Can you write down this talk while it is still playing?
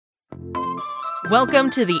Welcome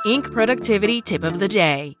to the Inc. Productivity Tip of the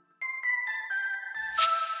Day.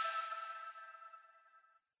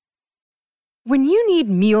 When you need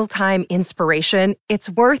mealtime inspiration,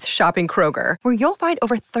 it's worth shopping Kroger, where you'll find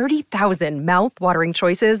over 30,000 mouth-watering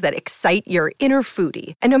choices that excite your inner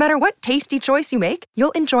foodie. And no matter what tasty choice you make,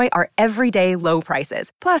 you'll enjoy our everyday low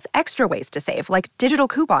prices, plus extra ways to save, like digital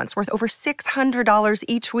coupons worth over $600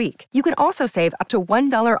 each week. You can also save up to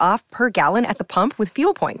 $1 off per gallon at the pump with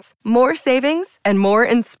fuel points. More savings and more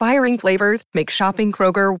inspiring flavors make shopping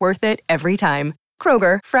Kroger worth it every time.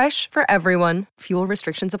 Kroger, fresh for everyone. Fuel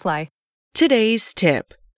restrictions apply. Today's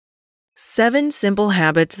tip: 7 simple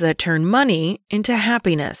habits that turn money into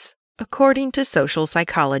happiness, according to social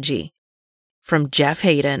psychology. From Jeff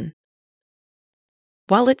Hayden.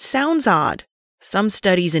 While it sounds odd, some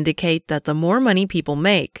studies indicate that the more money people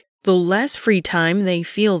make, the less free time they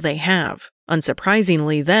feel they have.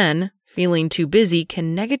 Unsurprisingly, then, feeling too busy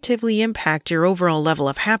can negatively impact your overall level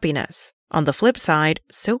of happiness. On the flip side,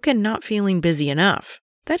 so can not feeling busy enough.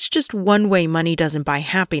 That's just one way money doesn't buy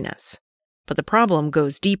happiness. But the problem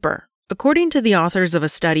goes deeper. According to the authors of a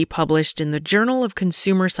study published in the Journal of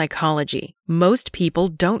Consumer Psychology, most people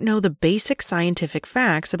don't know the basic scientific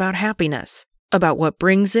facts about happiness, about what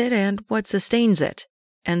brings it and what sustains it,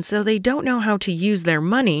 and so they don't know how to use their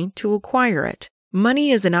money to acquire it.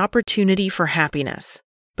 Money is an opportunity for happiness,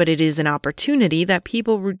 but it is an opportunity that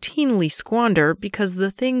people routinely squander because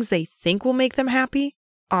the things they think will make them happy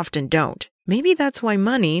often don't. Maybe that's why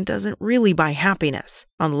money doesn't really buy happiness,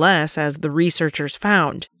 unless, as the researchers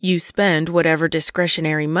found, you spend whatever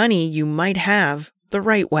discretionary money you might have the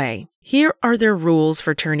right way. Here are their rules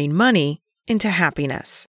for turning money into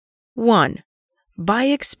happiness. 1. Buy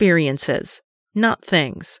experiences, not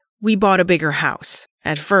things. We bought a bigger house.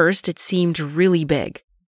 At first, it seemed really big.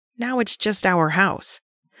 Now it's just our house.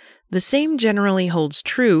 The same generally holds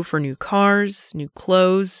true for new cars, new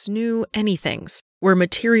clothes, new anythings. Where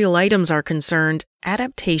material items are concerned,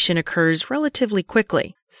 adaptation occurs relatively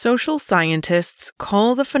quickly. Social scientists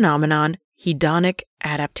call the phenomenon hedonic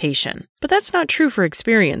adaptation. But that's not true for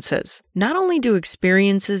experiences. Not only do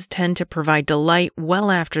experiences tend to provide delight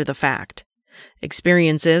well after the fact,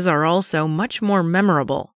 experiences are also much more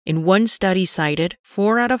memorable. In one study cited,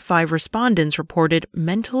 4 out of 5 respondents reported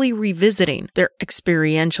mentally revisiting their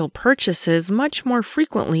experiential purchases much more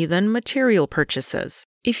frequently than material purchases.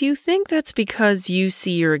 If you think that's because you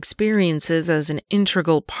see your experiences as an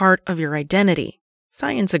integral part of your identity,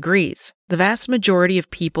 science agrees. The vast majority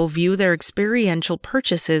of people view their experiential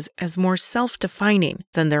purchases as more self-defining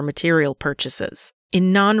than their material purchases.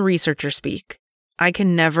 In non-researcher speak, I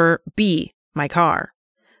can never be my car,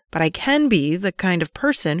 but I can be the kind of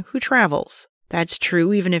person who travels. That's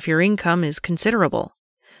true even if your income is considerable.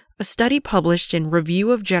 A study published in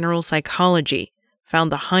Review of General Psychology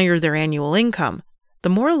found the higher their annual income, the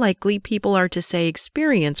more likely people are to say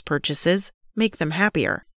experience purchases make them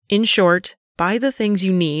happier. In short, buy the things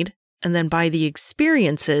you need and then buy the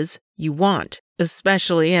experiences you want,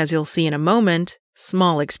 especially, as you'll see in a moment,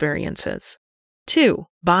 small experiences. 2.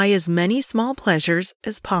 Buy as many small pleasures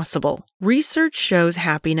as possible. Research shows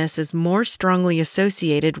happiness is more strongly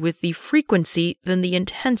associated with the frequency than the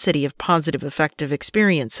intensity of positive affective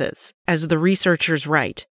experiences. As the researchers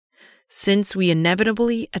write, since we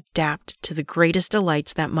inevitably adapt to the greatest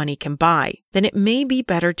delights that money can buy, then it may be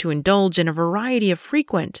better to indulge in a variety of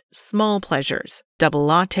frequent, small pleasures, double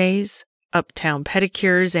lattes, uptown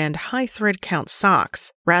pedicures, and high thread count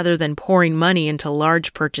socks, rather than pouring money into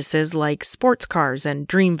large purchases like sports cars and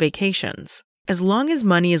dream vacations. As long as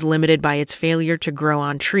money is limited by its failure to grow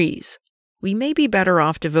on trees, we may be better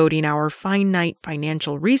off devoting our finite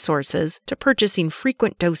financial resources to purchasing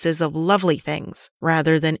frequent doses of lovely things,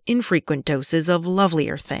 rather than infrequent doses of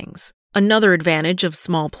lovelier things. Another advantage of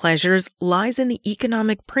small pleasures lies in the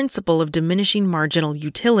economic principle of diminishing marginal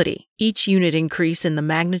utility. Each unit increase in the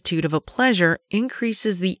magnitude of a pleasure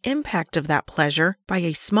increases the impact of that pleasure by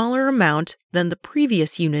a smaller amount than the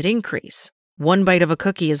previous unit increase. 1 bite of a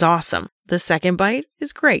cookie is awesome. The second bite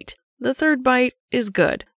is great. The third bite is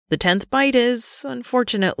good. The 10th bite is,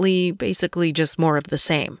 unfortunately, basically just more of the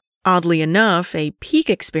same. Oddly enough, a peak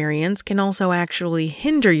experience can also actually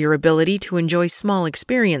hinder your ability to enjoy small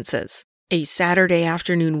experiences. A Saturday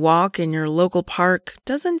afternoon walk in your local park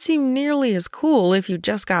doesn't seem nearly as cool if you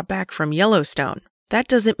just got back from Yellowstone. That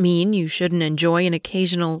doesn't mean you shouldn't enjoy an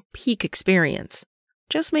occasional peak experience.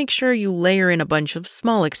 Just make sure you layer in a bunch of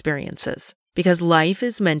small experiences, because life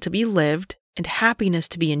is meant to be lived and happiness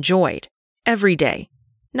to be enjoyed every day,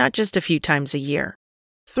 not just a few times a year.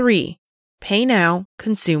 3. Pay now,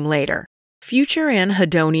 consume later. Future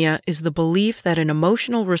anhedonia is the belief that an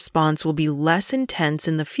emotional response will be less intense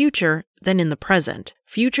in the future than in the present.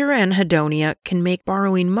 Future anhedonia can make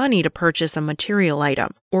borrowing money to purchase a material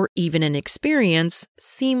item, or even an experience,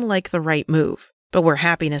 seem like the right move. But where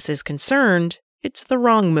happiness is concerned, it's the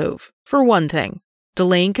wrong move. For one thing,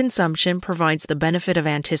 delaying consumption provides the benefit of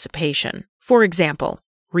anticipation. For example,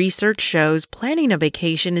 research shows planning a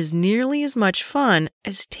vacation is nearly as much fun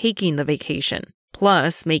as taking the vacation.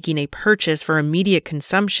 Plus, making a purchase for immediate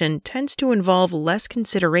consumption tends to involve less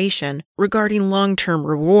consideration regarding long-term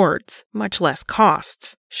rewards, much less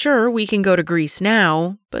costs. Sure, we can go to Greece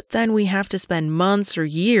now, but then we have to spend months or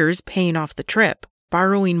years paying off the trip.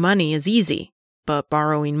 Borrowing money is easy, but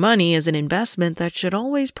borrowing money is an investment that should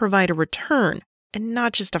always provide a return, and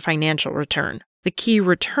not just a financial return. The key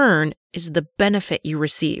return is the benefit you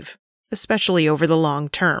receive, especially over the long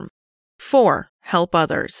term. 4. Help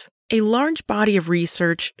others. A large body of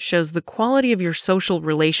research shows the quality of your social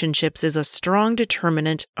relationships is a strong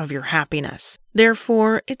determinant of your happiness.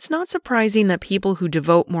 Therefore, it's not surprising that people who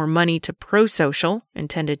devote more money to pro-social,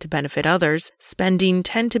 intended to benefit others, spending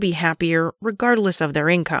tend to be happier regardless of their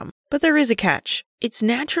income. But there is a catch. It's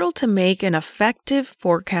natural to make an effective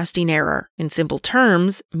forecasting error, in simple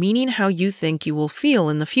terms, meaning how you think you will feel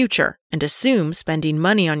in the future, and assume spending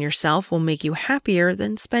money on yourself will make you happier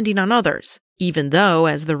than spending on others. Even though,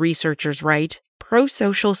 as the researchers write,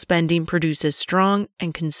 pro-social spending produces strong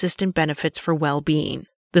and consistent benefits for well-being.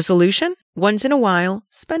 The solution? Once in a while,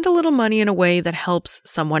 spend a little money in a way that helps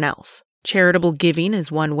someone else. Charitable giving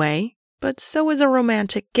is one way, but so is a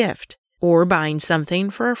romantic gift, or buying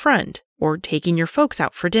something for a friend, or taking your folks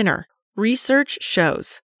out for dinner. Research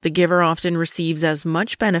shows the giver often receives as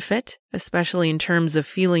much benefit, especially in terms of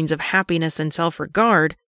feelings of happiness and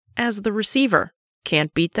self-regard, as the receiver.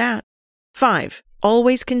 Can't beat that. 5.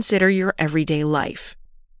 Always consider your everyday life.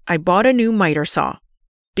 I bought a new miter saw.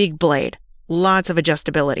 Big blade, lots of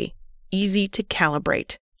adjustability, easy to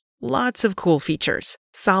calibrate, lots of cool features,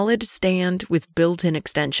 solid stand with built-in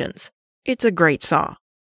extensions. It's a great saw,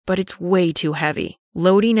 but it's way too heavy.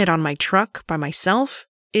 Loading it on my truck by myself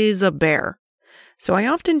is a bear. So I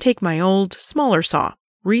often take my old, smaller saw.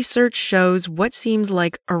 Research shows what seems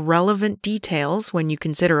like irrelevant details when you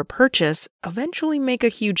consider a purchase eventually make a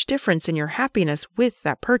huge difference in your happiness with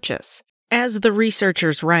that purchase. As the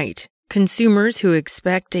researchers write, consumers who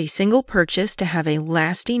expect a single purchase to have a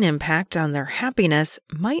lasting impact on their happiness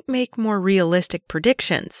might make more realistic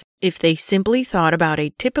predictions if they simply thought about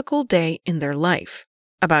a typical day in their life.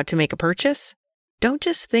 About to make a purchase? Don't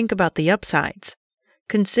just think about the upsides.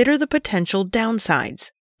 Consider the potential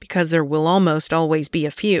downsides, because there will almost always be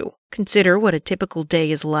a few. Consider what a typical day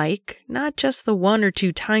is like, not just the 1 or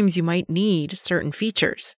 2 times you might need certain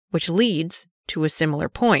features, which leads to a similar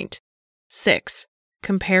point. 6.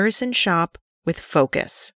 Comparison shop with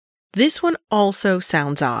focus. This one also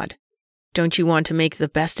sounds odd. Don't you want to make the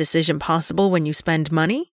best decision possible when you spend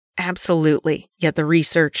money? Absolutely. Yet the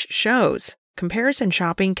research shows comparison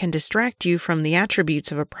shopping can distract you from the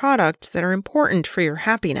attributes of a product that are important for your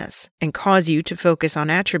happiness and cause you to focus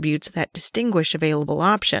on attributes that distinguish available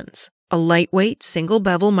options. A lightweight,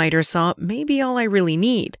 single-bevel miter saw may be all I really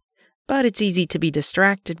need, but it's easy to be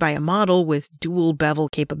distracted by a model with dual bevel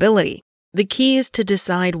capability. The key is to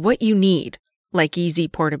decide what you need, like easy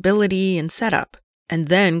portability and setup, and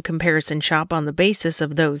then comparison shop on the basis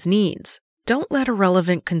of those needs. Don't let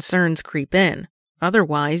irrelevant concerns creep in.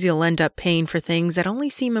 Otherwise, you'll end up paying for things that only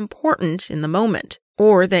seem important in the moment,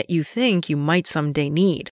 or that you think you might someday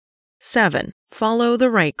need. 7. Follow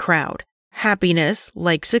the right crowd. Happiness,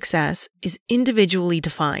 like success, is individually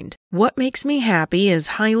defined. What makes me happy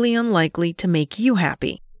is highly unlikely to make you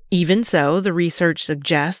happy. Even so, the research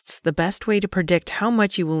suggests the best way to predict how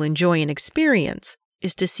much you will enjoy an experience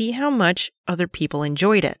is to see how much other people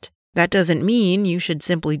enjoyed it. That doesn't mean you should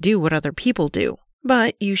simply do what other people do.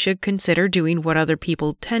 But you should consider doing what other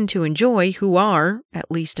people tend to enjoy who are,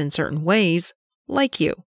 at least in certain ways, like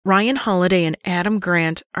you. Ryan Holiday and Adam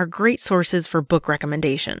Grant are great sources for book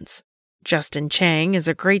recommendations. Justin Chang is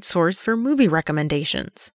a great source for movie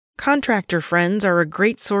recommendations. Contractor friends are a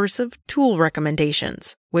great source of tool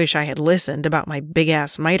recommendations. Wish I had listened about my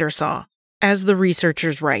big-ass miter saw. As the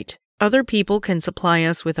researchers write, other people can supply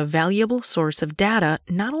us with a valuable source of data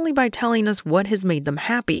not only by telling us what has made them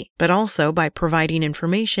happy, but also by providing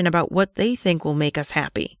information about what they think will make us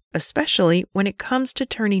happy, especially when it comes to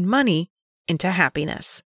turning money into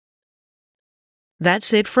happiness.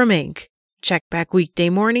 That's it from Inc. Check back weekday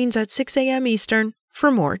mornings at 6 a.m. Eastern for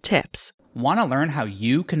more tips. Want to learn how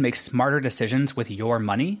you can make smarter decisions with your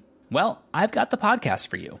money? Well, I've got the podcast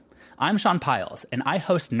for you. I'm Sean Piles, and I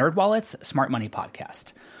host NerdWallet's Smart Money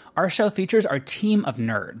Podcast. Our show features our team of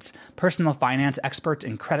nerds, personal finance experts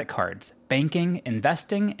in credit cards, banking,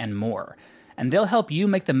 investing, and more. And they'll help you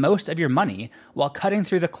make the most of your money while cutting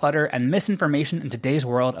through the clutter and misinformation in today's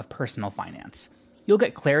world of personal finance. You'll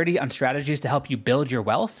get clarity on strategies to help you build your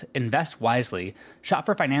wealth, invest wisely, shop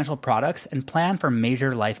for financial products, and plan for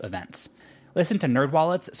major life events. Listen to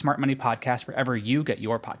NerdWallet's Smart Money Podcast wherever you get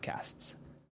your podcasts.